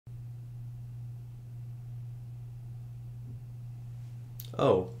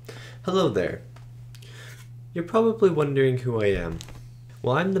Oh, hello there. You're probably wondering who I am.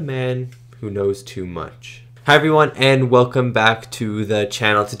 Well, I'm the man who knows too much. Hi everyone, and welcome back to the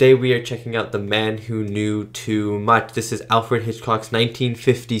channel. Today we are checking out The Man Who Knew Too Much. This is Alfred Hitchcock's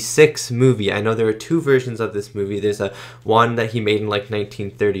 1956 movie. I know there are two versions of this movie. There's one that he made in like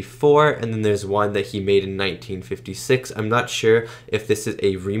 1934, and then there's one that he made in 1956. I'm not sure if this is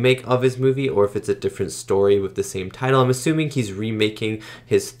a remake of his movie or if it's a different story with the same title. I'm assuming he's remaking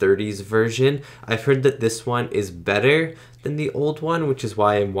his 30s version. I've heard that this one is better than the old one, which is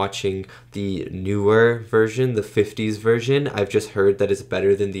why I'm watching the newer version, the 50s version. I've just heard that it's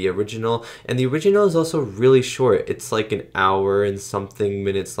better than the original, and the original is also really short. It's like an hour and something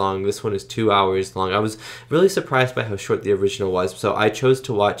minutes long. This one is 2 hours long. I was really surprised by how short the original was, so I chose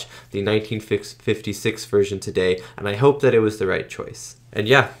to watch the 1956 version today, and I hope that it was the right choice. And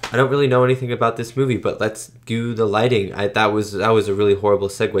yeah, I don't really know anything about this movie, but let's do the lighting. That was a really horrible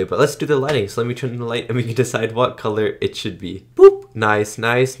segue, but let's do the lighting. So let me turn on the light and we can decide what color it should be. Boop! Nice,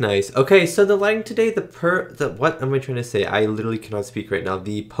 nice, nice. Okay, so the lighting today, what am I trying to say? I literally cannot speak right now.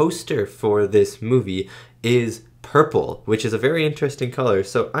 The poster for this movie is purple, which is a very interesting color.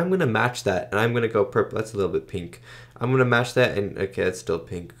 So I'm gonna match that, and I'm gonna go purple. That's a little bit pink. I'm gonna match that, and okay, it's still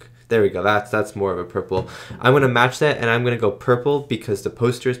pink. There we go, that's more of a purple. I'm gonna match that, and I'm gonna go purple because the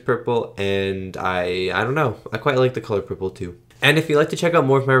poster is purple, and I don't know, I quite like the color purple too. And if you'd like to check out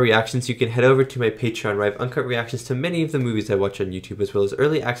more of my reactions, you can head over to my Patreon where I have uncut reactions to many of the movies I watch on YouTube, as well as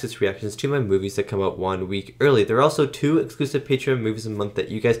early access reactions to my movies that come out 1 week early. There are also 2 exclusive Patreon movies a month that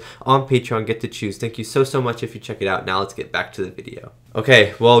you guys on Patreon get to choose. Thank you so much if you check it out. Now let's get back to the video.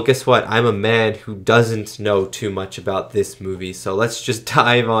 Okay, well guess what? I'm a man who doesn't know too much about this movie, so let's just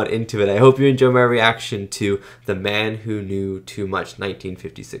dive on into it. I hope you enjoy my reaction to The Man Who Knew Too Much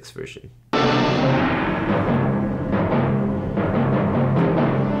 1956 version.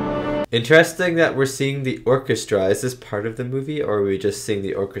 Interesting that we're seeing the orchestra. Is this part of the movie, or are we just seeing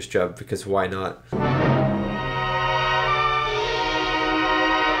the orchestra because why not?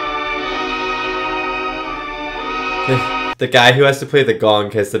 The guy who has to play the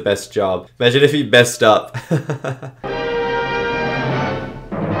gong has the best job. Imagine if he messed up.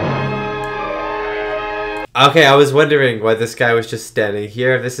 Okay, I was wondering why this guy was just standing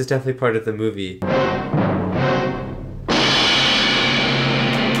here. This is definitely part of the movie.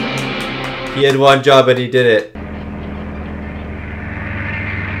 He had one job and he did it.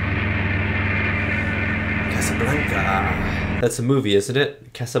 Casablanca. That's a movie, isn't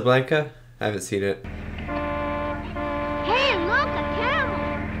it? Casablanca? I haven't seen it. Hey, look, a camel.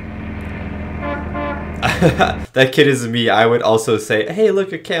 That kid is me. I would also say, hey,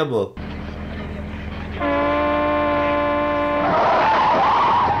 look, a camel.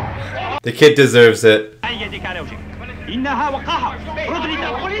 The kid deserves it.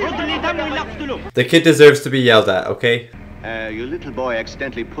 The kid deserves to be yelled at, okay? Your little boy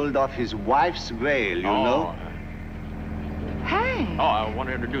accidentally pulled off his wife's veil, you know? Hey! Oh, I want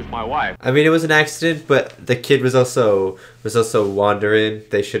to introduce my wife. I mean, it was an accident, but the kid was also wandering.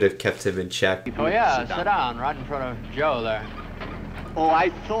 They should have kept him in check. Oh yeah, sit down right in front of Joe there. Oh, I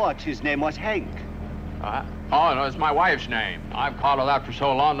thought his name was Hank. Oh, no, it's my wife's name. I've called her that for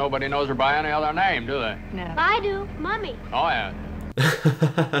so long, nobody knows her by any other name, do they? No. I do. Mummy. Oh, yeah.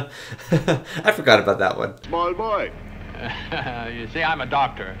 I forgot about that one. Small boy. You see, I'm a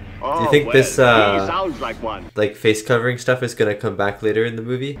doctor. Oh, do you think this, he sounds like one. Like face covering stuff is gonna come back later in the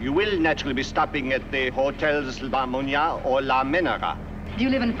movie? You will naturally be stopping at the hotels La Monia or La Menara. Do you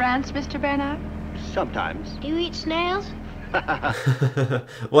live in France, Mr. Bennett? Sometimes. Do you eat snails?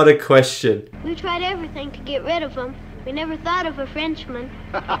 What a question. We tried everything to get rid of them. We never thought of a Frenchman.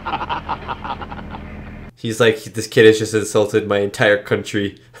 He's like, this kid has just insulted my entire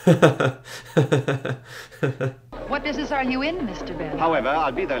country. What business are you in, Mr. Bennett? However,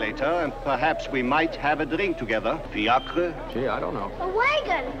 I'll be there later, and perhaps we might have a drink together. Fiacre? Gee, I don't know. A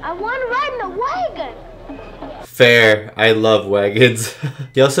wagon! I want to ride in a wagon! Fair. I love wagons.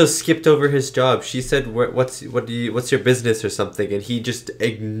 He also skipped over his job. She said, what's your business or something, and he just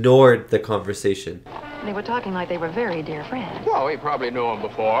ignored the conversation. They were talking like they were very dear friends. Well, he probably knew him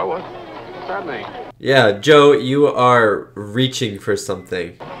before. What's that mean? Yeah, Joe, you are reaching for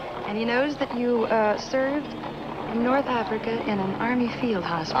something. And he knows that you served in North Africa in an army field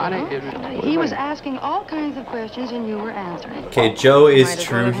hospital. He was asking all kinds of questions and you were answering. Okay, Joe is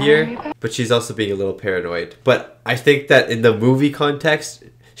true here, but she's also being a little paranoid. But I think that in the movie context,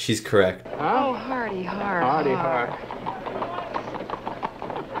 she's correct. Oh, hardy heart. Hardy heart.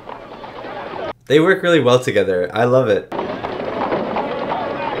 They work really well together. I love it.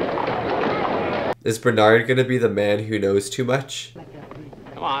 Is Bernard gonna be the man who knows too much?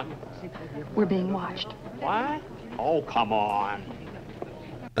 Come on. We're being watched. What? Oh, come on.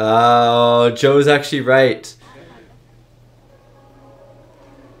 Oh, Joe's actually right.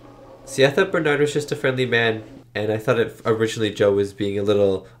 See, I thought Bernard was just a friendly man, and I thought originally Joe was being a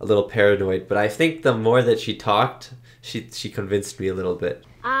little paranoid. But I think the more that she talked, she convinced me a little bit.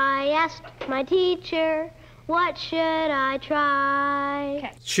 I asked my teacher, what should I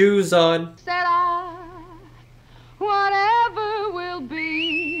try? Shoes on. Said I, whatever will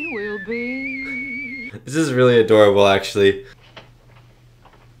be, will be. This is really adorable, actually.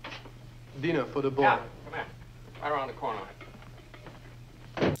 Dinner for the boy. Yeah, come here. Right around the corner.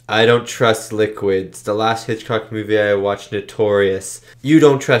 I don't trust liquids. The last Hitchcock movie I watched, Notorious. You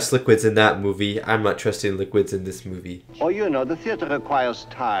don't trust liquids in that movie. I'm not trusting liquids in this movie. Oh, you know, the theater requires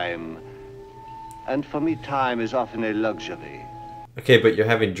time. And for me, time is often a luxury. Okay, but you're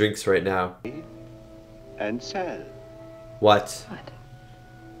having drinks right now. And sell. What?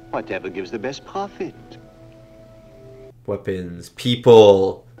 Whatever gives the best profit. Weapons.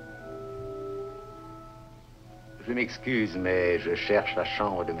 People. Je m'excuse, mais je cherche la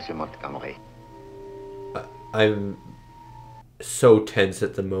chambre de Monsieur Montgomery. I'm so tense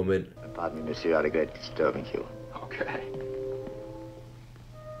at the moment. Pardon me, monsieur, I regret disturbing you. Okay.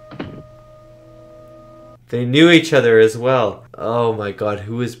 They knew each other as well. Oh my god,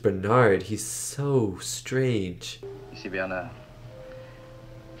 who is Bernard? He's so strange. Ici Bernard.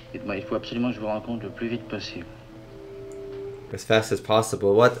 Dites-moi, il faut absolument que je vous rencontre le plus vite possible. As fast as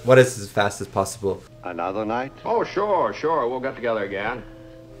possible. What is as fast as possible? Another night? Oh, sure, sure. We'll get together again.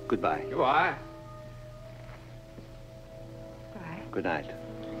 Goodbye. Goodbye. Good night.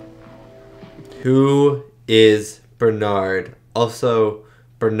 Who is Bernard? Also,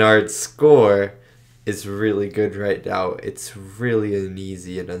 Bernard's score is really good right now. It's really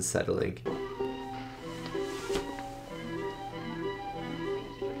uneasy and unsettling.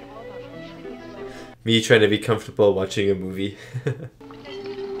 Me trying to be comfortable watching a movie.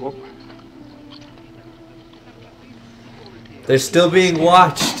 They're still being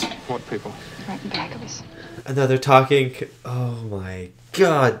watched. What people? Right in back of us. And now they're talking. Oh my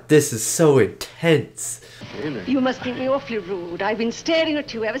god, this is so intense. You must think me awfully rude. I've been staring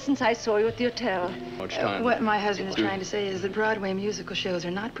at you ever since I saw you at the hotel. What my husband is trying to say is that Broadway musical shows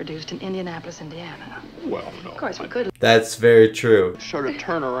are not produced in Indianapolis, Indiana. Well, no. Of course, we could. That's very true. Sort of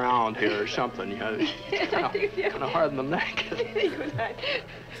turn around here or something, you know. Kind of hard in the neck.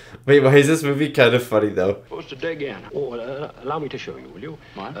 Wait, why is this movie kind of funny though? Supposed to dig in. Oh, allow me to show you, will you?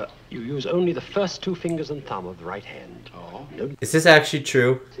 What? You use only the first two fingers and thumb of the right hand. Oh. No. Is this actually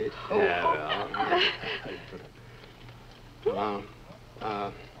true? Boy,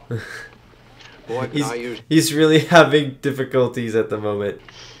 can I use... He's really having difficulties at the moment.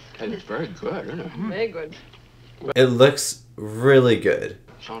 It's very good, isn't it? Very good. It looks really good.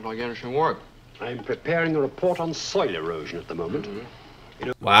 Sounds like interesting work. I'm preparing a report on soil erosion at the moment.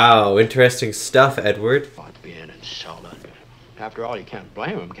 Wow, interesting stuff, Edward. About being insulted. After all, you can't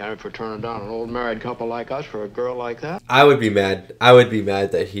blame him, can you, for turning down an old married couple like us for a girl like that? I would be mad. I would be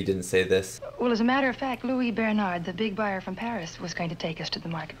mad that he didn't say this. Well, as a matter of fact, Louis Bernard, the big buyer from Paris, was going to take us to the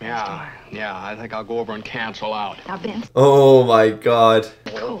marketplace tomorrow. Yeah, I think I'll go over and cancel out. Now, Vince. Oh my god.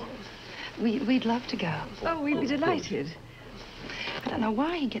 Cool. We'd love to go. Oh, we'd be delighted. I don't know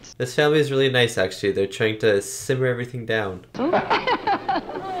why he gets... This family is really nice, actually. They're trying to simmer everything down. Mommy,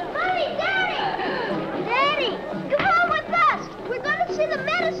 Daddy, come home with us. We're going to see the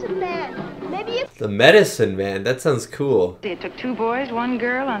medicine man. Maybe you... The medicine man? That sounds cool. It took 2 boys, 1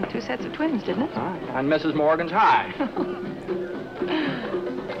 girl, on 2 sets of twins, didn't it? And Mrs. Morgan's high.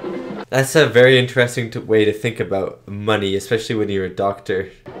 That's a very interesting way to think about money, especially when you're a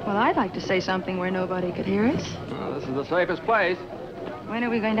doctor. Well, I'd like to say something where nobody could hear us. Well, this is the safest place. When are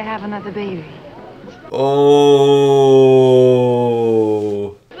we going to have another baby? Oh.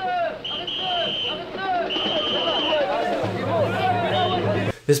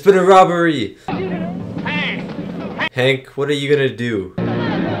 There's been a robbery. Hank, what are you gonna do?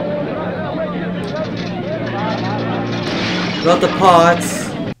 Not the pots.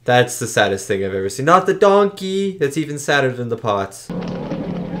 That's the saddest thing I've ever seen. Not the donkey. That's even sadder than the pots.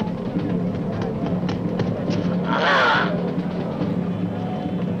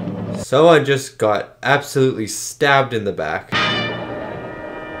 Someone just got absolutely stabbed in the back.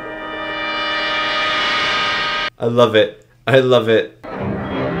 I love it. I love it.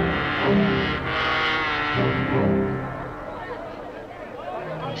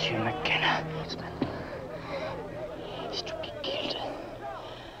 Monsieur McKenna. He's to be killed.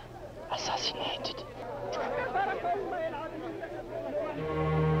 Assassinated.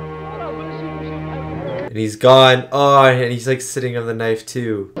 And he's gone. Oh, and he's like sitting on the knife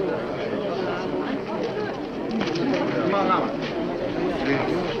too.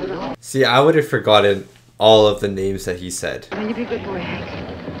 See, I would have forgotten all of the names that he said. Will you be a good boy, Hank?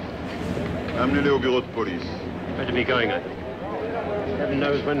 Amenez-les au bureau de police. Better be going, I think. Heaven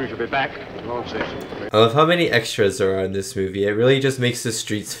knows when we shall be back. I love how many extras there are in this movie. It really just makes the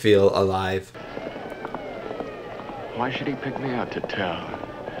streets feel alive. Why should he pick me out to tell?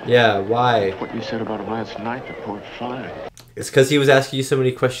 Yeah, why? What you said about him last night, the poor fella. It's because he was asking you so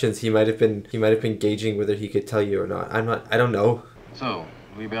many questions. He might have been gauging whether he could tell you or not. I don't know. So,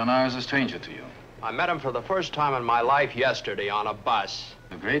 Louis Bernard is a stranger to you. I met him for the first time in my life yesterday on a bus.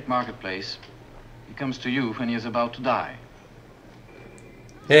 The great marketplace. He comes to you when he is about to die.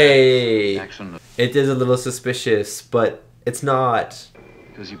 Hey! Action. It is a little suspicious, but it's not.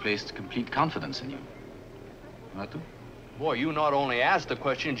 Because he placed complete confidence in you. Not to? Boy, you not only asked the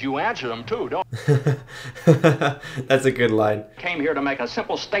questions, you answered them too, don't That's a good line. Came here to make a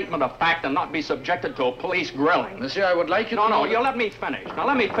simple statement of fact and not be subjected to a police grilling. Monsieur, I would like you to... No, you let me finish. Now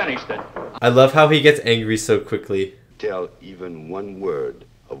let me finish this. I love how he gets angry so quickly. Tell even one word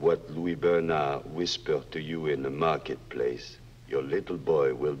of what Louis Bernard whispered to you in the marketplace. Your little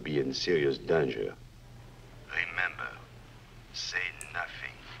boy will be in serious danger. Remember, say nothing.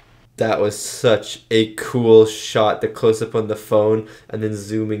 That was such a cool shot. The close-up on the phone and then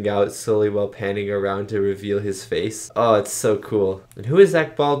zooming out slowly while panning around to reveal his face. Oh, it's so cool. And who is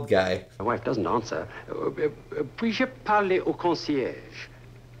that bald guy? My wife doesn't answer. Puis-je parler au concierge?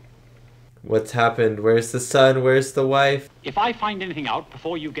 What's happened? Where's the son? Where's the wife? If I find anything out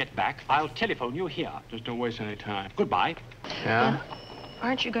before you get back, I'll telephone you here. Just don't waste any time. Goodbye. Yeah?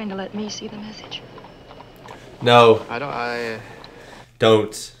 Aren't you going to let me see the message? No.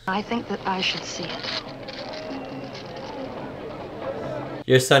 Don't. I think that I should see it.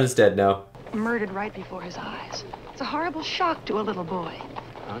 Your son is dead now. Murdered right before his eyes. It's a horrible shock to a little boy.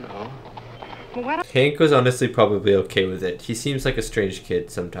 I know. Well, why don't... Hank was honestly probably okay with it. He seems like a strange kid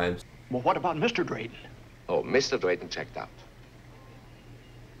sometimes. Well, what about Mr. Drayton? Oh, Mr. Drayton checked out.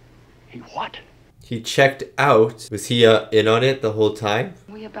 He what? He checked out. Was he in on it the whole time?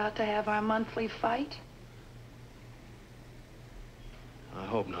 We about to have our monthly fight? I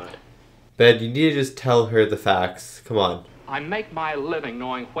hope not. Ben, you need to just tell her the facts. Come on. I make my living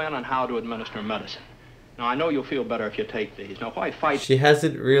knowing when and how to administer medicine. Now, I know you'll feel better if you take these. Now, why fight? She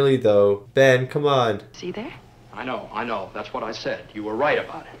hasn't really, though. Ben, come on. See there? I know. That's what I said. You were right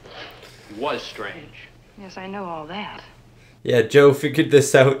about it. It was strange. Yes, I know all that. Yeah, Joe figured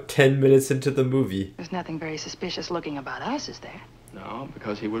this out 10 minutes into the movie. There's nothing very suspicious looking about us, is there? No,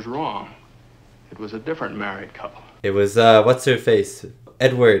 because he was wrong. It was a different married couple. It was, what's her face?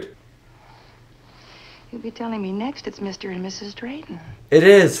 Edward. You'll be telling me next it's Mr. and Mrs. Drayton. It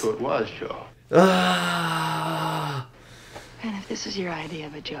is. That's who it was, Joe. Ah. And if this is your idea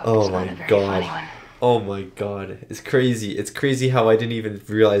of a joke, Oh it's my not a very God. funny one. Oh my God. It's crazy. It's crazy how I didn't even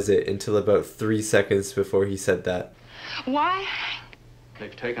realize it until about 3 seconds before he said that. Why?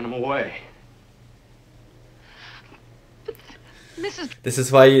 They've taken him away. Mrs. This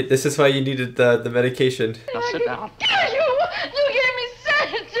is why you needed the medication. Now sit down. You gave me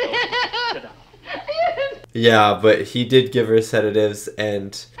sedatives. Sit down. Yeah, but he did give her sedatives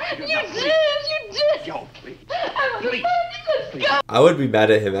and You did. Joe, please. Please. I would be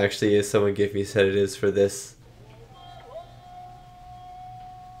mad at him actually if someone gave me sedatives for this.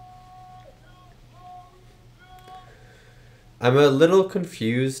 I'm a little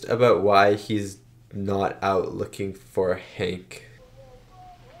confused about why he's not out looking for Hank.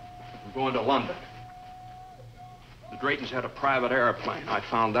 We're going to London. The Draytons had a private airplane. I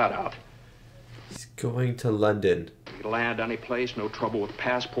found that out. He's going to London. We could land any place, no trouble with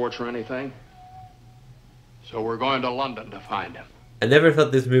passports or anything. So we're going to London to find him. I never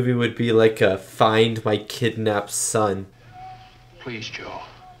thought this movie would be like a find my kidnapped son. Please, Joe.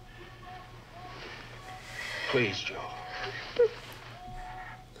 Please, Joe.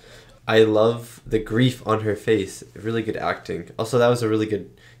 I love the grief on her face. Really good acting. Also, that was a really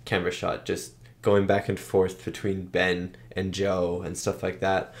good camera shot. Just going back and forth between Ben and Joe and stuff like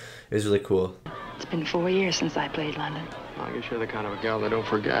that. It was really cool. It's been 4 years since I played London. I guess you're the kind of a gal they don't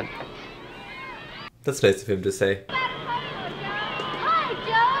forget. That's nice of him to say.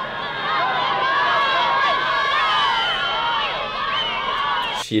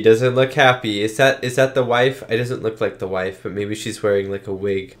 She doesn't look happy. Is that the wife? It doesn't look like the wife, but maybe she's wearing like a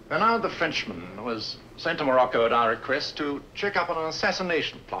wig. Bernard the Frenchman was sent to Morocco at our request to check up on an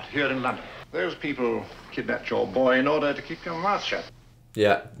assassination plot here in London. Those people kidnapped your boy in order to keep your mouth shut.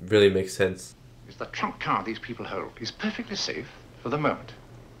 Yeah, really makes sense. It's the trump card these people hold. He's perfectly safe for the moment.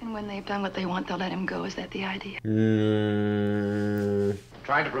 And And when they've done what they want, they'll let him go. Is that the idea?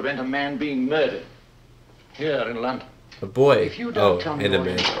 Trying to prevent a man being murdered here in London. A boy. If you don't tell me and a what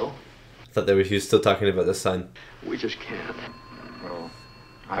man. you know, I thought he was still talking about the son. We just can't. well,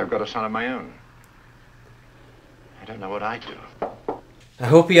 I've got a son of my own. I don't know what I'd do. I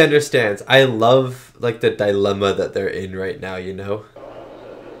hope he understands. I love like the dilemma that they're in right now, you know?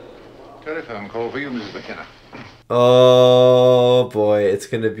 Telephone call for you, Mrs. McKenna. Oh boy, it's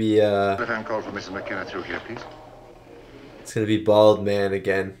gonna be Telephone call for Mrs. McKenna through here, please. it's gonna be bald man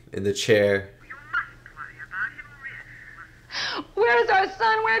again in the chair. Where's our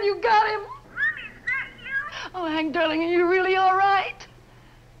son? Where have you got him? Mommy, is that you? Oh, Hank, darling, are you really all right?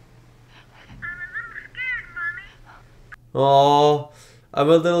 Oh, I'm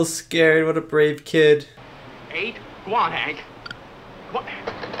a little scared. What a brave kid. 8. Go on, Hank. What?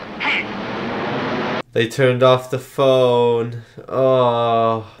 Hank! They turned off the phone.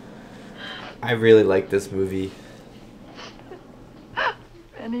 Oh, I really like this movie.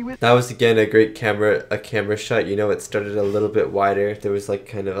 That was again a great camera shot. You know, it started a little bit wider. There was like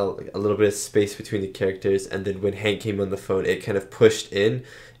kind of a little bit of space between the characters, and then when Hank came on the phone, it kind of pushed in,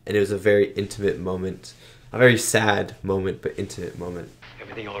 and it was a very intimate moment. A very sad moment, but intimate moment.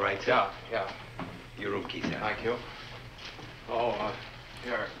 Everything all right, sir? Yeah. Your room key, sir. Thank you. Oh,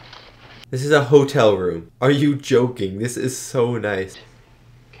 here. This is a hotel room. Are you joking? This is so nice.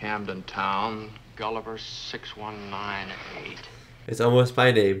 Camden Town, Gulliver 6198. It's almost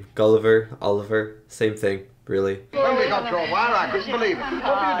my name. Gulliver, Oliver, same thing, really. When we got your wire, I couldn't believe it.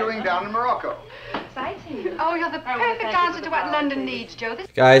 What were you doing down in Morocco? Sightseeing. Oh, you're the perfect answer to what London needs, Joe.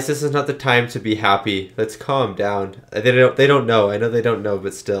 Guys, this is not the time to be happy. Let's calm down. They don't know. I know they don't know,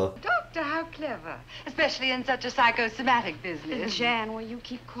 but still. Doctor, how clever. Especially in such a psychosomatic business. Jan, will you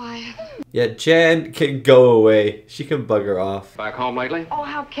keep quiet? Yeah, Jan can go away. She can bugger off. Back home lately? Oh,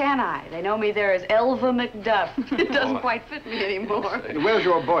 how can I? They know me there as Elva Macduff. It doesn't quite fit me anymore. Where's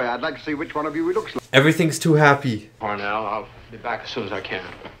your boy? I'd like to see which one of you he looks like. Everything's too happy. Parnell, I'll be back as soon as I can.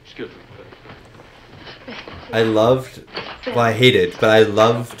 Excuse me. I loved, well, I hated, but I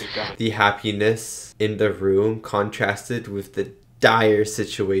loved the happiness in the room contrasted with the dire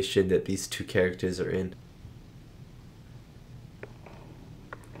situation that these two characters are in.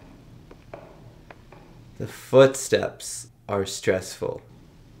 The footsteps are stressful.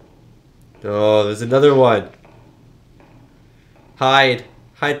 Oh, there's another one. Hide.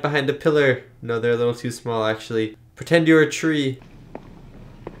 Hide behind a pillar. No, they're a little too small, actually. Pretend you're a tree.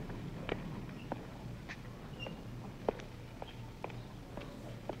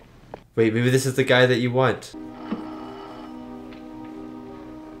 Wait, maybe this is the guy that you want.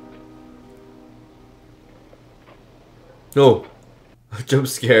 No. A jump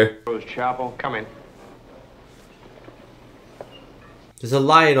scare. Rose Chapel, come in. There's a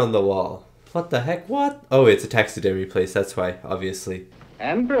lion on the wall. What the heck? What? Oh, it's a taxidermy place. That's why, obviously.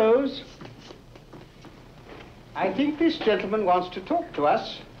 Ambrose, I think this gentleman wants to talk to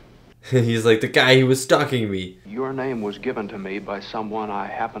us. He's like the guy who was stalking me. Your name was given to me by someone I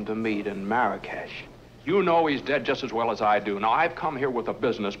happened to meet in Marrakesh. You know he's dead just as well as I do. Now, I've come here with a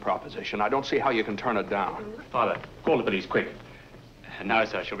business proposition. I don't see how you can turn it down. Father, call the police, quick. Now,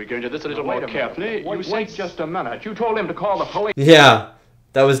 sir, shall we go into this a little more carefully? Wait just a minute. You told him to call the police. Yeah,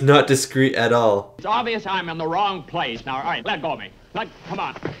 that was not discreet at all. It's obvious I'm in the wrong place. Now, all right, let go of me. Come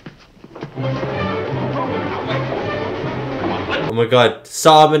on. Oh my god,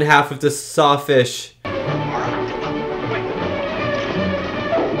 saw him in half with the sawfish.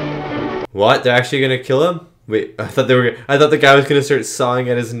 What? They're actually gonna kill him? Wait, I thought the guy was gonna start sawing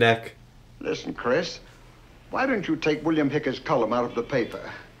at his neck. Listen, Chris, why don't you take William Hicker's column out of the paper?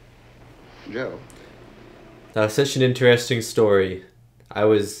 Joe. That was such an interesting story. I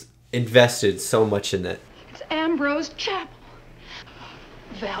was invested so much in it. It's Ambrose Chapel.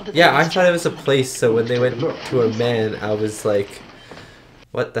 Yeah, I thought it was a place, so when they went to a man, I was like,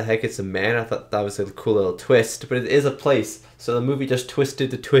 what the heck, it's a man? I thought that was a cool little twist, but it is a place. So the movie just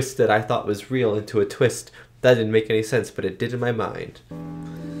twisted the twist that I thought was real into a twist. That didn't make any sense, but it did in my mind.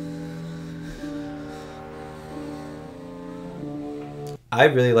 I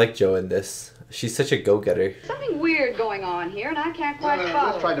really like Jo in this. She's such a go-getter. Something weird going on here, and I can't quite follow.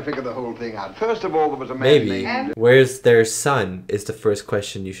 Let's try to figure the whole thing out. First of all, there was a man Maybe. named... Where's their son is the first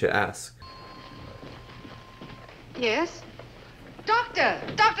question you should ask. Yes? Doctor!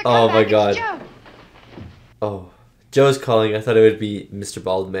 Doctor, Oh come my back, god. it's Joe. Oh. Joe's calling. I thought it would be Mr.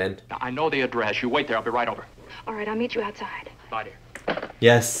 Baldman. Now, I know the address. You wait there. I'll be right over. All right, I'll meet you outside. Bye, dear.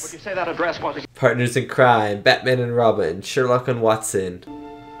 Yes. Would you say that address was? Partners in Crime, Batman and Robin, Sherlock and Watson.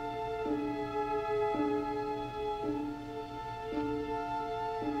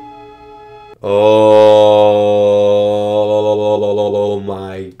 Oh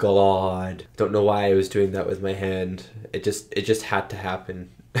my god. Don't know why I was doing that with my hand. It just had to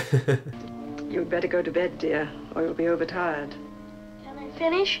happen. You'd better go to bed, dear, or you'll be overtired. Can I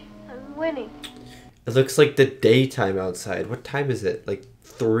finish? I'm winning. It looks like the daytime outside. What time is it? Like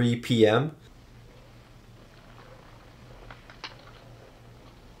 3 p.m.?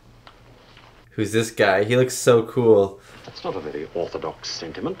 Who's this guy? He looks so cool. That's not a very orthodox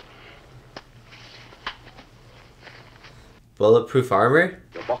sentiment. Bulletproof armor?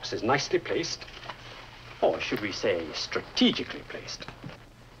 Your box is nicely placed. Or should we say strategically placed.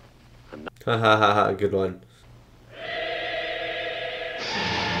 Ha ha ha ha, good one.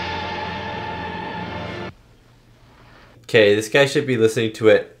 Okay, this guy should be listening to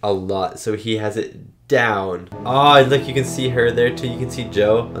it a lot, so he has it down. Oh, look, you can see her there too. You can see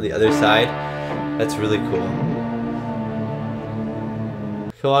Joe on the other side. That's really cool.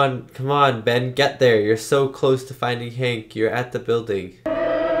 Come on, Ben, get there. You're so close to finding Hank. You're at the building.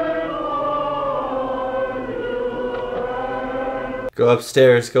 Go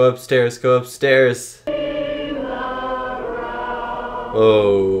upstairs, go upstairs, go upstairs.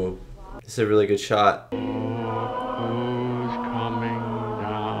 Oh, this is a really good shot. Who's coming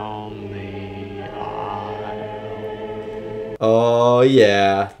down the aisle? Oh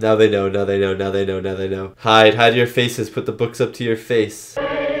yeah, now they know, now they know, now they know, now they know. Hide your faces, put the books up to your face.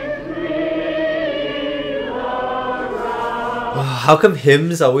 How come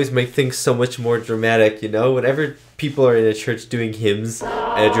hymns always make things so much more dramatic, you know? Whenever people are in a church doing hymns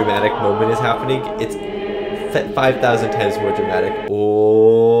and a dramatic moment is happening, it's 5,000 times more dramatic.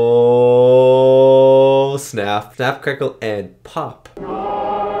 Oh, snap. Snap, crackle, and pop. Yes,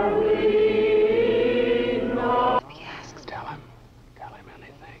 tell him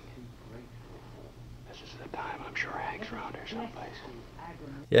anything. This is the time. I'm sure Hank's around here someplace.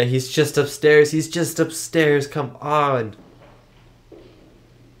 Yeah, he's just upstairs. He's just upstairs. Come on.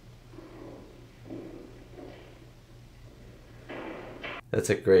 That's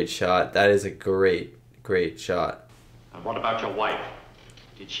a great shot. That is a great shot. And what about your wife?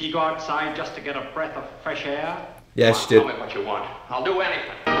 Did she go outside just to get a breath of fresh air? Yeah, she did. Tell me what you want. I'll do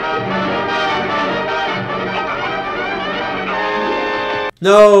anything.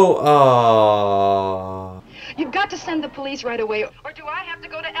 No! Aww. You've got to send the police right away, or do I have to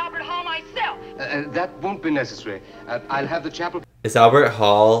go to Albert Hall myself? That won't be necessary. I'll have the chapel... Is Albert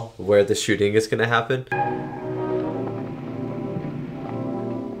Hall where the shooting is gonna happen?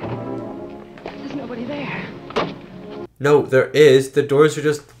 No, there is. The doors are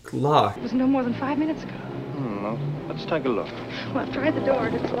just locked. It was no more than 5 minutes ago. No. Let's take a look. Well, I've tried the door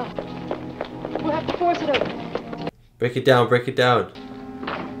and it's locked. We'll have to force it open. Break it down, break it down.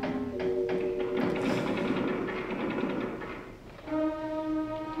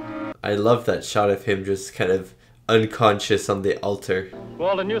 I love that shot of him just kind of unconscious on the altar.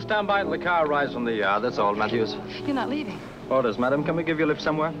 Walden, you stand by till the car arrives from the yard. That's all, Matthews. You're not leaving. Orders, madam. Can we give you a lift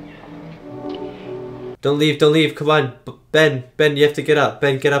somewhere? Don't leave, don't leave. Come on. Ben, you have to get up.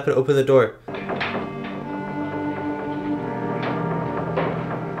 Ben, get up and open the door.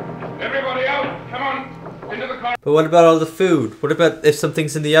 Everybody out! Come on! Into the car! But what about all the food? What about if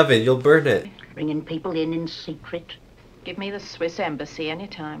something's in the oven? You'll burn it. Bringing people in secret. Give me the Swiss embassy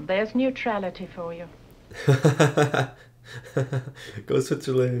anytime. There's neutrality for you. Go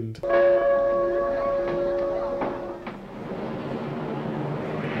Switzerland.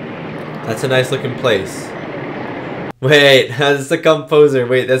 That's a nice looking place. Wait, that's the composer.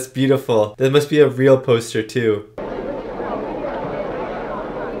 Wait, that's beautiful. There must be a real poster too.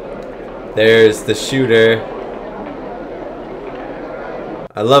 There's the shooter.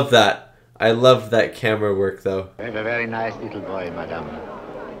 I love that. I love that camera work though. You have a very nice little boy, madame.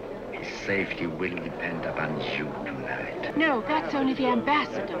 His safety will depend upon you tonight. No, that's only the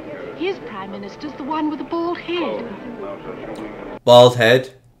ambassador. His prime minister's the one with the bald head. Bald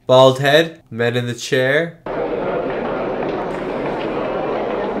head? Bald head? Men in the chair?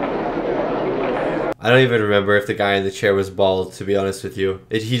 I don't even remember if the guy in the chair was bald, to be honest with you.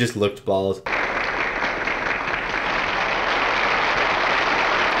 He just looked bald.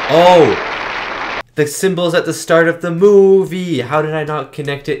 Oh! The symbols at the start of the movie! How did I not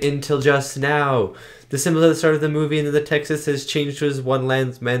connect it until just now? The symbol at the start of the movie, and then the text that says changed to his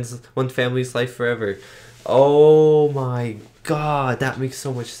one family's life forever. Oh my god, that makes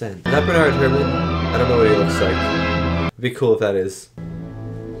so much sense. Is that Bernard Herrmann? I don't know what he looks like. It'd be cool if that is.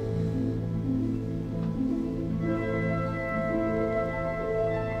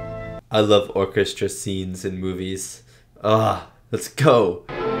 I love orchestra scenes in movies. Ah, let's go.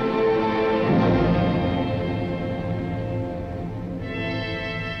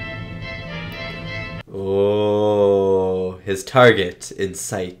 Oh, his target in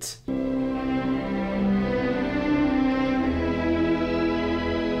sight.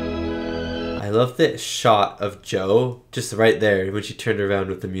 I love the shot of Joe just right there when she turned around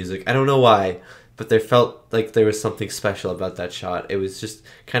with the music. I don't know why, but there felt like there was something special about that shot. It was just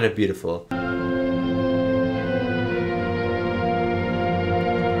kind of beautiful.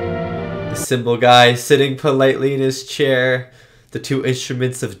 The cymbal guy sitting politely in his chair. The two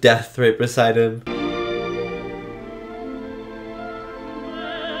instruments of death right beside him.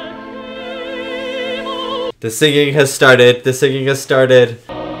 The singing has started. The singing has started.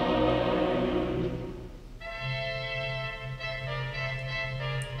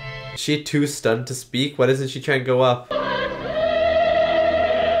 Is she too stunned to speak? Why doesn't she try and go up?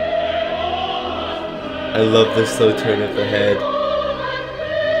 I love the slow turn of the head.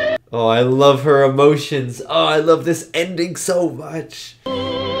 Oh, I love her emotions. Oh, I love this ending so much.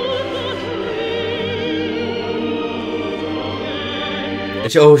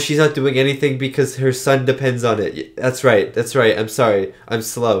 And oh, she's not doing anything because her son depends on it. That's right. That's right. I'm sorry. I'm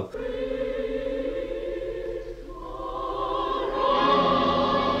slow.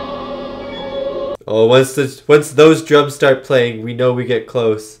 Oh, once those drums start playing, we know we get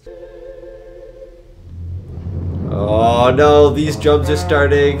close. Oh no, these drums are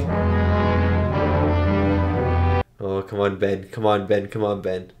starting. Oh, come on, Ben. Come on, Ben. Come on,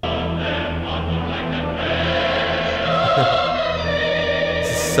 Ben.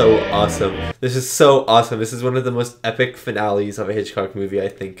 This is so awesome. This is so awesome. This is one of the most epic finales of a Hitchcock movie, I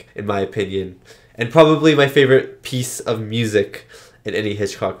think, in my opinion. And probably my favorite piece of music in any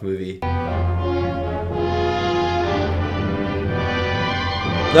Hitchcock movie.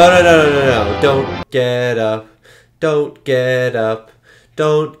 No. Don't get up. Don't get up.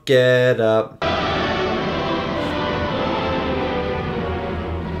 Don't get up.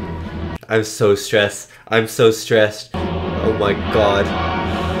 I'm so stressed. I'm so stressed. Oh my god.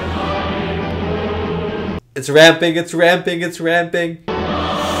 It's ramping, it's ramping, it's ramping.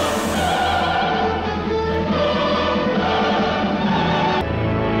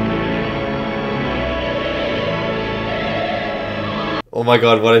 Oh my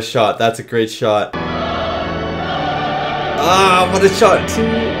god, what a shot. That's a great shot. Ah, what a shot too.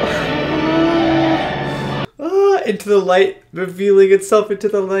 Into the light, revealing itself into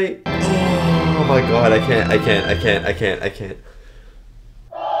the light. Oh my god, I can't.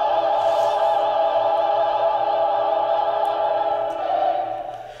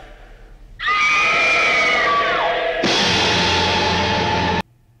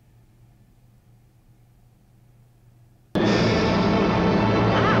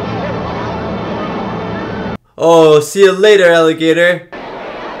 Oh, see you later, alligator.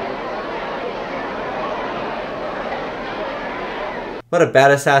 What a bad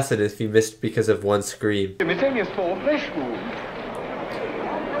assassin if he missed because of one scream. It's only a small flesh wound.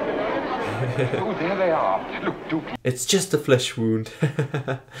 Oh, there they are. Look, do. It's just a flesh wound.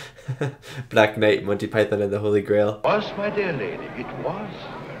 Black Knight, Monty Python and the Holy Grail. Was, my dear lady, it was.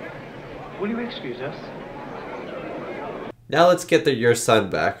 Will you excuse us? Now let's get your son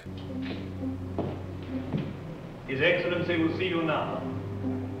back. His Excellency will see you now.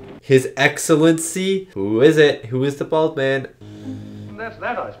 His Excellency? Who is it? Who is the bald man? That's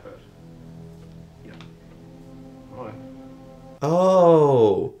that, I suppose. Yeah. All right.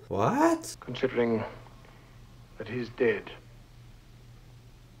 Oh, what? Considering that he's dead.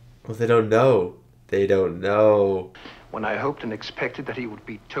 Well, they don't know. They don't know. When I hoped and expected that he would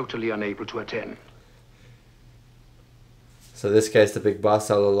be totally unable to attend. So this guy's the big boss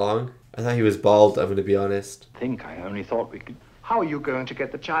all along? I thought he was bald, I'm gonna be honest. I only thought we could... How are you going to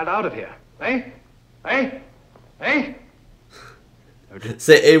get the child out of here? Eh? Eh? Eh?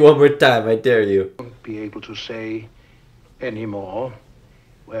 Say A one more time, I dare you. Won't be able to say any more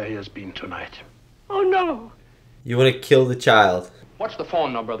where he has been tonight. Oh, no. You want to kill the child. What's the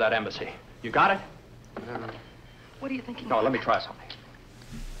phone number of that embassy? You got it? What are you thinking? No, let me try something.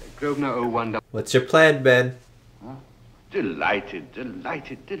 Grosvenor 01. What's your plan, Ben? Huh? Delighted.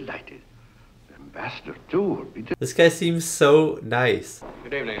 Ambassador, too, would be... This guy seems so nice.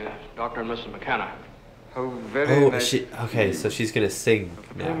 Good evening, Dr. and Mrs. McKenna. Oh, very nice. Okay, so she's gonna sing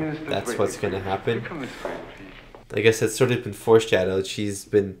now. That's what's gonna happen. I guess it's sort of been foreshadowed. She's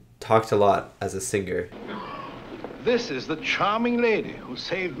been talked a lot as a singer. This is the charming lady who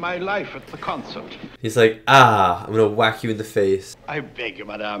saved my life at the concert. He's like, I'm gonna whack you in the face. I beg you,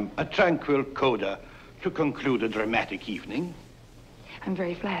 madame, a tranquil coda to conclude a dramatic evening. I'm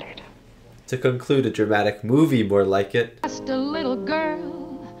very flattered. To conclude a dramatic movie, more like it. Just a little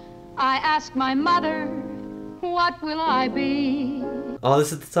girl, I asked my mother, what will I be?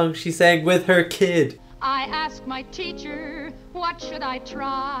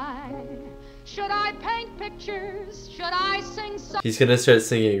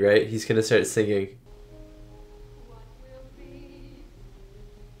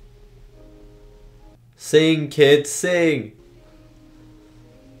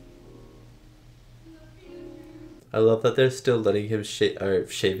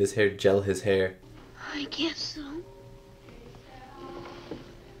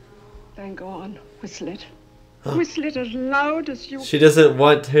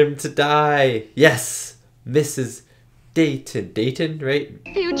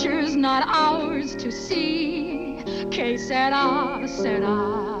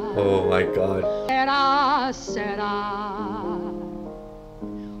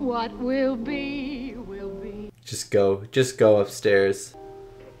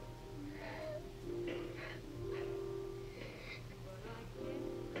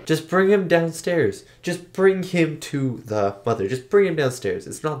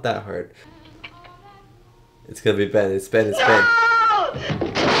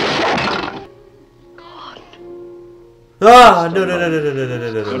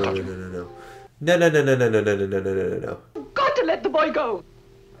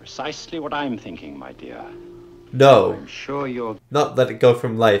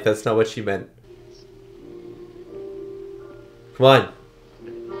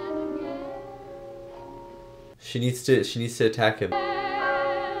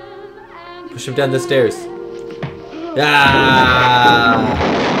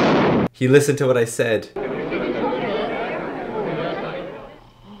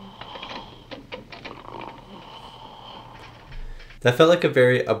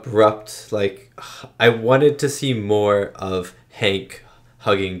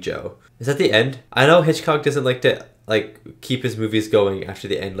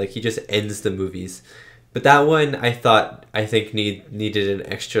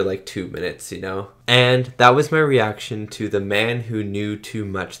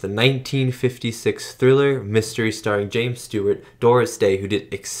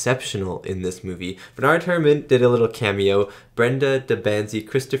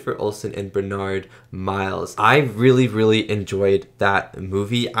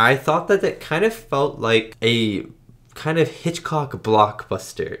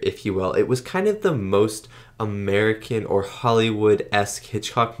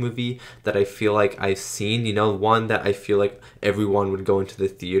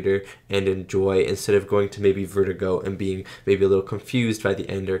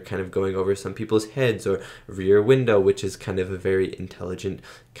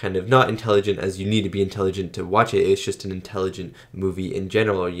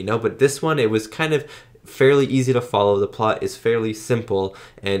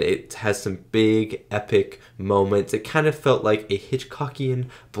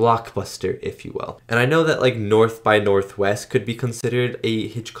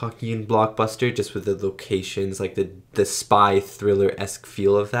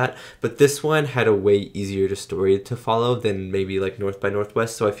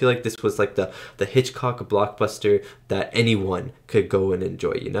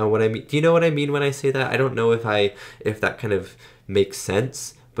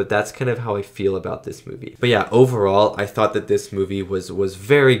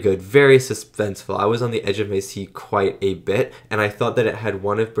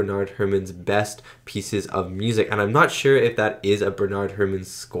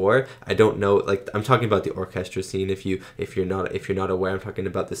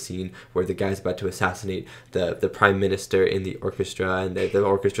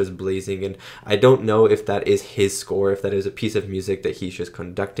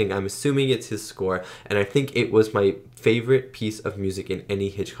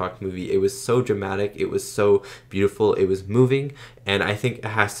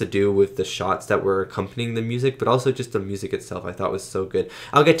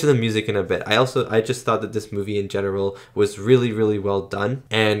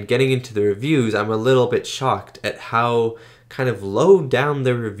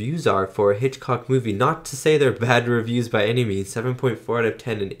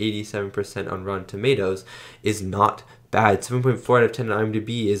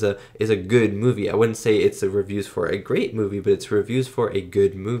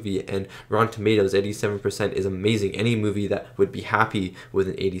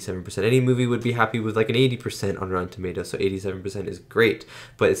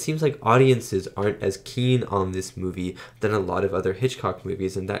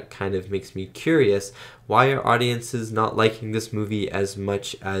 why are audiences not liking this movie as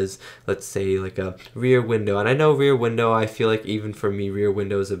much as, let's say, like a Rear Window? And I know Rear Window, I feel like even for me, Rear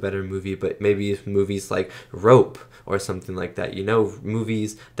Window is a better movie, but maybe movies like Rope or something like that, you know,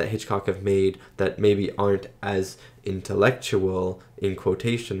 movies that Hitchcock have made that maybe aren't as intellectual, in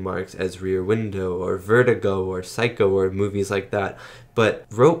quotation marks, as Rear Window or Vertigo or Psycho or movies like that. But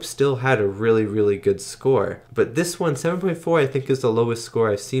Rope still had a really, really good score. But this one, 7.4, I think is the lowest score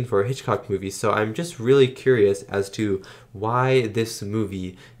I've seen for a Hitchcock movie. So I'm just really curious as to why this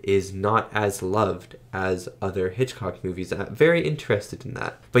movie is not as loved as other Hitchcock movies. I'm very interested in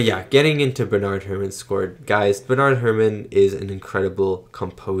that. But yeah, getting into Bernard Herrmann's score, guys, Bernard Herrmann is an incredible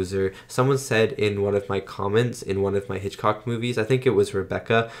composer. Someone said in one of my comments in one of my Hitchcock movies, I think it was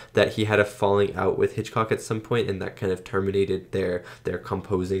Rebecca, that he had a falling out with Hitchcock at some point, and that kind of terminated their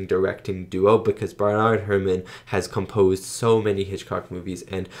composing directing duo, because Bernard Herrmann has composed so many Hitchcock movies,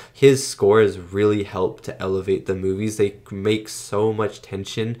 and his scores really help to elevate the movies. They make so much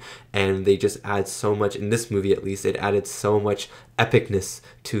tension, and they just add so much. In this movie, at least, it added so much epicness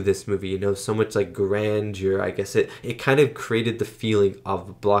to this movie, you know, so much like grandeur. I guess it kind of created the feeling of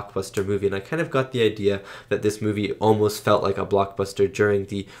a blockbuster movie, and I kind of got the idea that this movie almost felt like a blockbuster during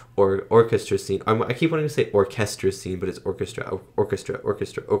the orchestra scene. I keep wanting to say orchestra scene, but it's orchestra.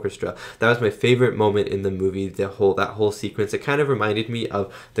 That was my favorite moment in the movie, that whole sequence. It kind of reminded me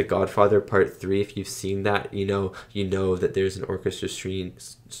of The Godfather Part 3. If you've seen that, you know that there's an orchestra scene.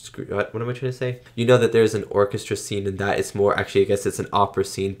 What am I trying to say? You know that there's an orchestra scene in that. It's more, actually, I guess it's an opera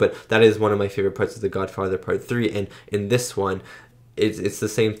scene, but that is one of my favorite parts of The Godfather Part 3, and in this one, it's the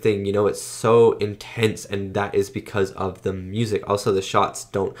same thing, you know, it's so intense, and that is because of the music. Also, the shots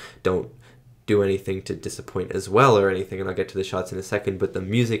don't do anything to disappoint as well or anything, and I'll get to the shots in a second, but the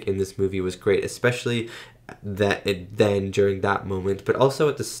music in this movie was great, especially then during that moment, but also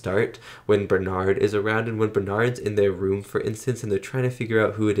at the start when Bernard is around, and when Bernard's in their room, for instance, and they're trying to figure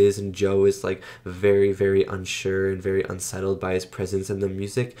out who it is, and Joe is like very, very unsure and very unsettled by his presence, and the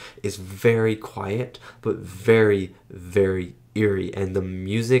music is very quiet but very, very eerie, and the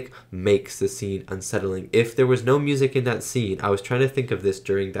music makes the scene unsettling. If there was no music in that scene, I was trying to think of this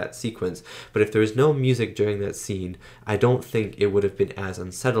during that sequence, but if there was no music during that scene, I don't think it would have been as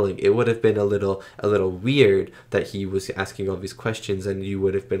unsettling. It would have been a little weird that he was asking all these questions, and you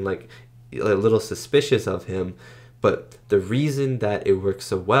would have been like a little suspicious of him. But the reason that it worked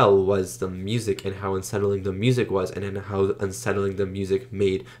so well was the music, and how unsettling the music was, and how unsettling the music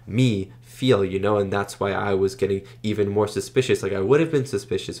made me feel, you know, and that's why I was getting even more suspicious. Like, I would have been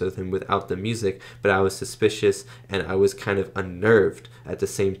suspicious with him without the music, but I was suspicious, and I was kind of unnerved at the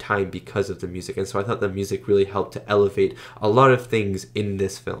same time because of the music. And so I thought the music really helped to elevate a lot of things in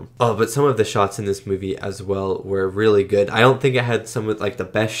this film. Oh, but some of the shots in this movie as well were really good. I don't think it had some of like the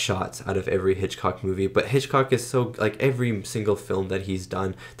best shots out of every Hitchcock movie, but Hitchcock is so, like, every single film that he's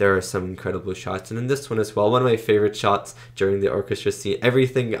done, there are some incredible shots, and in this one as well. One of my favorite shots during the orchestra scene,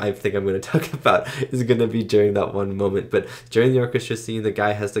 everything I think I'm going to talk about is going to be during that one moment, but during the orchestra scene, the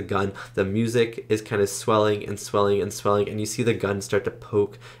guy has the gun, the music is kind of swelling and swelling and swelling, and you see the gun start to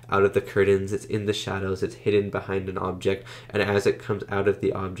poke out of the curtains. It's in the shadows, it's hidden behind an object, and as it comes out of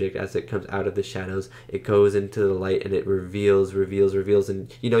the object, as it comes out of the shadows, it goes into the light, and it reveals,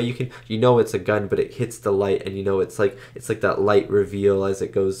 and you know it's a gun, but it hits the light, and you know it's like that light reveal as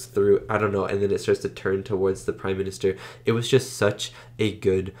it goes through, I don't know, and then it starts to turn towards the Prime Minister. It was just such a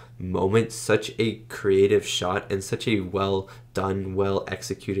good moment, such a creative shot, and such a well done, well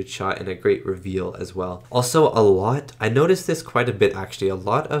executed shot, and a great reveal as well. Also, I noticed this quite a bit actually, a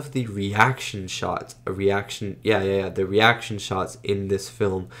lot of the reaction shots, the reaction shots in this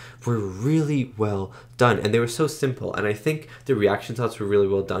film were really well done, and they were so simple, and I think the reaction shots were really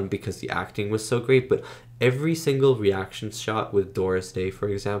well done because the acting was so great, but every single reaction shot with Doris Day, for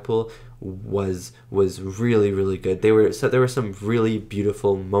example, was really, really good. There were some really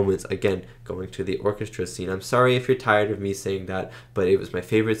beautiful moments. Again, going to the orchestra scene. I'm sorry if you're tired of me saying that, but it was my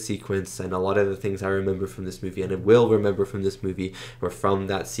favorite sequence, and a lot of the things I remember from this movie, and I will remember from this movie, were from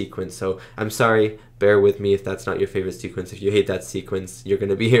that sequence. So I'm sorry, bear with me if that's not your favorite sequence. If you hate that sequence, you're going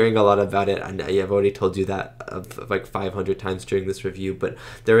to be hearing a lot about it, and I've already told you that like 500 times during this review, but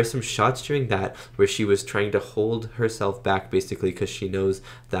there are some shots during that where she was trying to hold herself back, basically, because she knows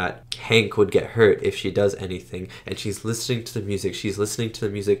that Hank would get hurt if she does anything, and she's listening to the music. She's listening to the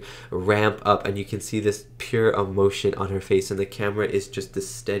music ramp up, and you can see this pure emotion on her face, and the camera is just this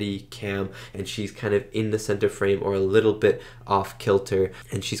steady cam, and she's kind of in the center frame or a little bit off kilter,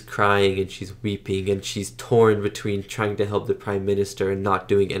 and she's crying and she's weeping and she's torn between trying to help the Prime Minister and not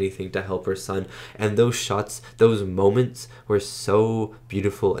doing anything to help her son. And those shots, those moments were so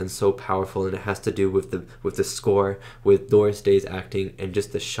beautiful and so powerful, and it has to do with the score, with Doris Day's acting, and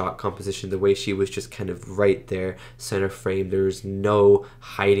just the shot composition, the way she was just kind of right there, center frame. There was no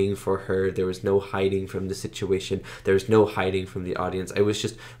hiding for her, there was no hiding from the situation, there was no hiding from the audience. It was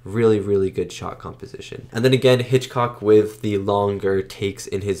just really, really good shot composition. And then again, Hitchcock, with the longer takes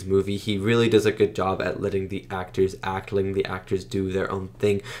in his movie, he really does a good job at letting the actors act, letting the actors do their own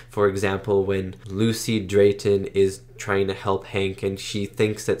thing. For example, when Lucy Drayton is trying to help Hank, and she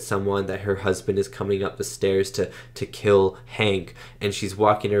thinks that her husband is coming up the stairs to kill Hank, and she's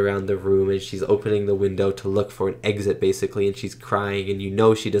walking around the room and she's opening the window to look for an exit basically, and she's crying, and you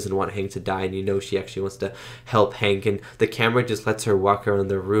know she doesn't want Hank to die, and you know she actually wants to help Hank, and the camera just lets her walk around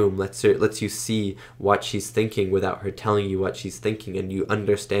the room, lets you see what she's thinking without her telling you what she's thinking, and you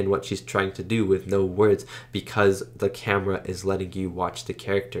understand what she's trying to do with no words because the camera is letting you watch the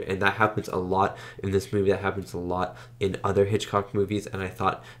character. And that happens a lot in this movie, that happens a lot in other Hitchcock movies, and I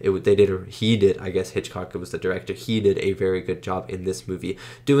thought he did, I guess Hitchcock was the director, he did a very good job in this movie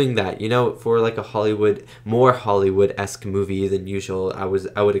doing that. You know, for like a more Hollywood-esque movie than usual, I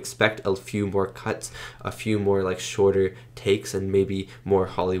would expect a few more cuts, a few more like shorter takes, and maybe more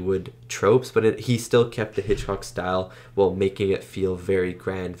Hollywood tropes, but he still kept the Hitchcock style while making it feel very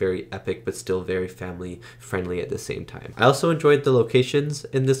grand, very epic, but still very family friendly at the same time. I also enjoyed the locations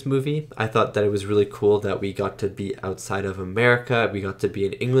in this movie. I thought that it was really cool that we got to be outside of America, we got to be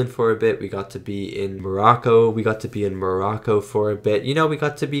in England for a bit, we got to be in Morocco, for a bit. You know, we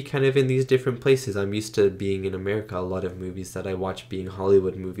got to be kind of in these different places. I'm used to being in America. A lot of movies that I watch being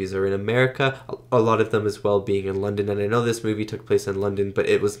Hollywood movies are in America, a lot of them as well being in London, and I know this movie took place in London, but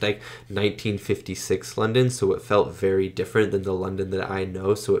it was like 1956 London, so it felt very different than the London that I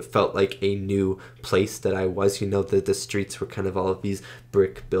know, so it felt like a new place that I was. You know, the streets were kind of all of these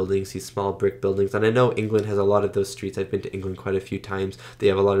brick buildings, these small brick buildings, and I know England has a lot of those streets. I've been to England quite a few times. They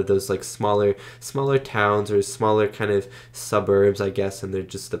have a lot of those like smaller towns or smaller kind of suburbs, I guess, and they're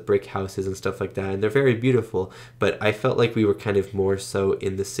just the brick houses and stuff like that, and they're very beautiful, but I felt like we were kind of more so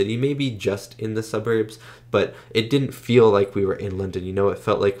in the city, maybe just in the suburbs, but it didn't feel like we were in London. You know, it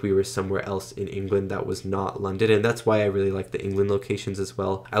felt like we were somewhere else in England that was not London, and that's why I really like the England locations as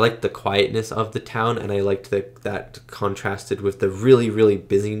well. I liked the quietness of the town, and I liked that contrasted with the really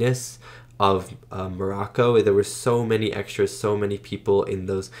busyness of Morocco. There were so many extras, so many people in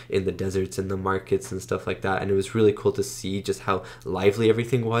the deserts and the markets and stuff like that, and it was really cool to see just how lively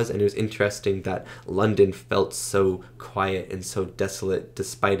everything was. And it was interesting that London felt so quiet and so desolate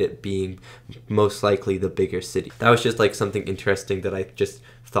despite it being most likely the bigger city. That was just like something interesting that I just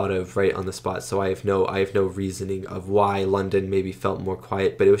thought of right on the spot, so I have no reasoning of why London maybe felt more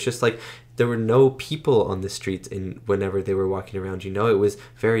quiet, but it was just like there were no people on the streets whenever they were walking around. You know, it was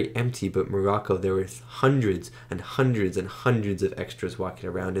very empty. But Morocco, there were hundreds and hundreds and hundreds of extras walking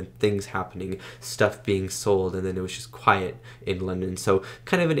around and things happening, stuff being sold, and then it was just quiet in London. So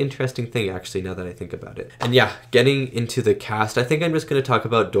kind of an interesting thing actually, now that I think about it. And yeah, getting into the cast, I think I'm just going to talk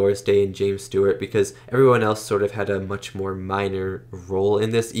about Doris Day and James Stewart because everyone else sort of had a much more minor role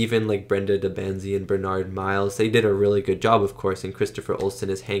in this. Even like Brenda de Banzie and Bernard Miles, they did a really good job, of course, and Christopher Olsen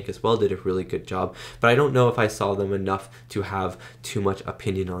as Hank as well did a really good job, but I don't know if I saw them enough to have too much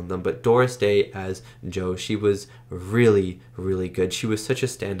opinion on them. But Doris Day as Jo, she was really good. She was such a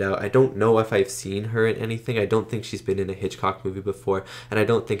standout. I don't know if I've seen her in anything. I don't think she's been in a Hitchcock movie before, and I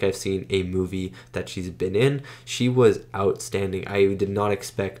don't think I've seen a movie that she's been in. She was outstanding. I did not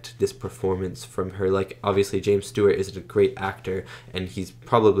expect this performance from her. Like, obviously James Stewart is a great actor and he's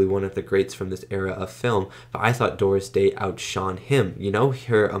probably one of the greats from this era of film, but I thought Doris Day outshone him. You know,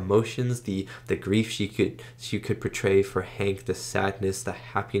 her emotions, the grief she could portray for Hank, the sadness, the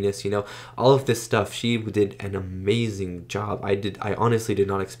happiness, you know, all of this stuff. She did an amazing job. I honestly did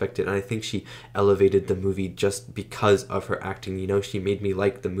not expect it, and I think she elevated the movie just because of her acting. You know, she made me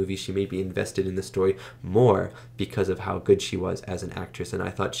like the movie. She made me invested in the story more because of how good she was as an actress, and I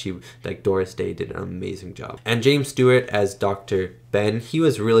thought Doris Day did an amazing job. And James Stewart as Dr. Ben, he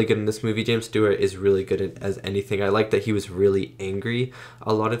was really good in this movie. James Stewart is really good as anything. I like that he was really angry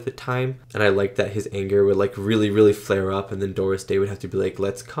a lot of the time, and I like that his anger would like really flare up, and then Doris Day would have to be like,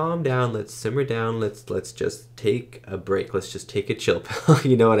 let's calm down, let's simmer down, let's just take a break, let's just take a chill pill.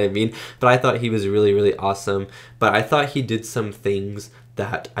 You know what I mean? But I thought he was really awesome, but I thought he did some things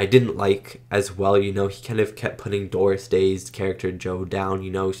that I didn't like as well. You know, he kind of kept putting Doris Day's character Joe down.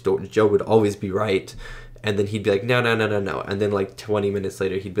 You know, Joe would always be right. And then he'd be like, no. And then like 20 minutes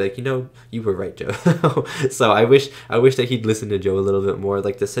later, he'd be like, you know, you were right, Joe. So I wish that he'd listen to Joe a little bit more.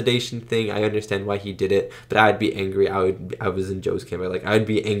 Like the sedation thing, I understand why he did it, but I'd be angry. I was in Joe's camp. Like, I'd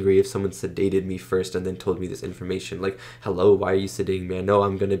be angry if someone sedated me first and then told me this information. Like, hello, why are you sedating me? I know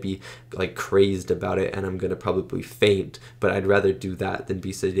I'm going to be like crazed about it and I'm going to probably faint, but I'd rather do that than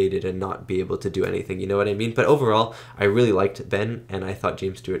be sedated and not be able to do anything. You know what I mean? But overall, I really liked Ben, and I thought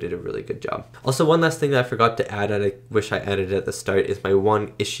James Stewart did a really good job. Also, one last thing that I forgot to add, and I wish I added at the start, is my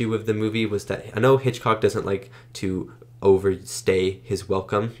one issue with the movie was that I know Hitchcock doesn't like to overstay his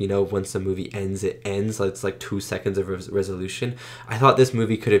welcome. You know, once a movie ends, it ends. It's like 2 seconds of resolution. I thought this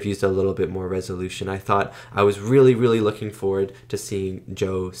movie could have used a little bit more resolution. I thought I was really looking forward to seeing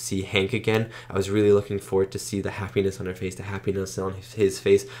Joe see Hank again. I was really looking forward to see the happiness on her face, the happiness on his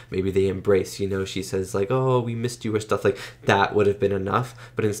face. Maybe they embrace, you know, she says like, oh, we missed you, or stuff like that would have been enough.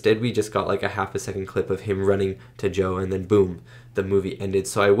 But instead we just got like a half-a-second clip of him running to Joe, and then boom, the movie ended.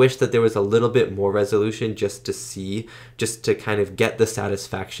 So I wish that there was a little bit more resolution just to kind of get the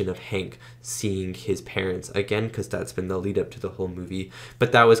satisfaction of Hank seeing his parents again, because that's been the lead up to the whole movie.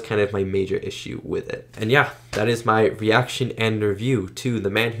 But that was kind of my major issue with it. And yeah, that is my reaction and review to The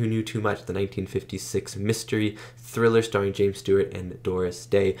Man Who Knew Too Much, the 1956 mystery thriller starring James Stewart and Doris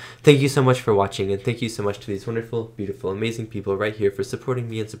Day. Thank you so much for watching, and thank you so much to these wonderful, beautiful, amazing people right here for supporting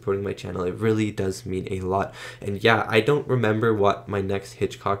me and supporting my channel. It really does mean a lot. And yeah, I don't remember what my next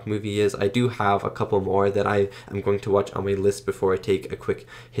Hitchcock movie is. I do have a couple more that I am going to watch on my list before I take a quick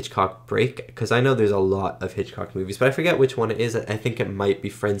Hitchcock break, because I know there's a lot of Hitchcock movies, but I forget which one it is. I think it might be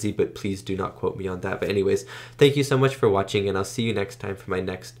Frenzy, but please do not quote me on that. But anyways, thank you so much for watching, and I'll see you next time for my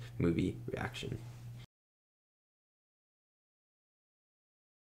next movie reaction.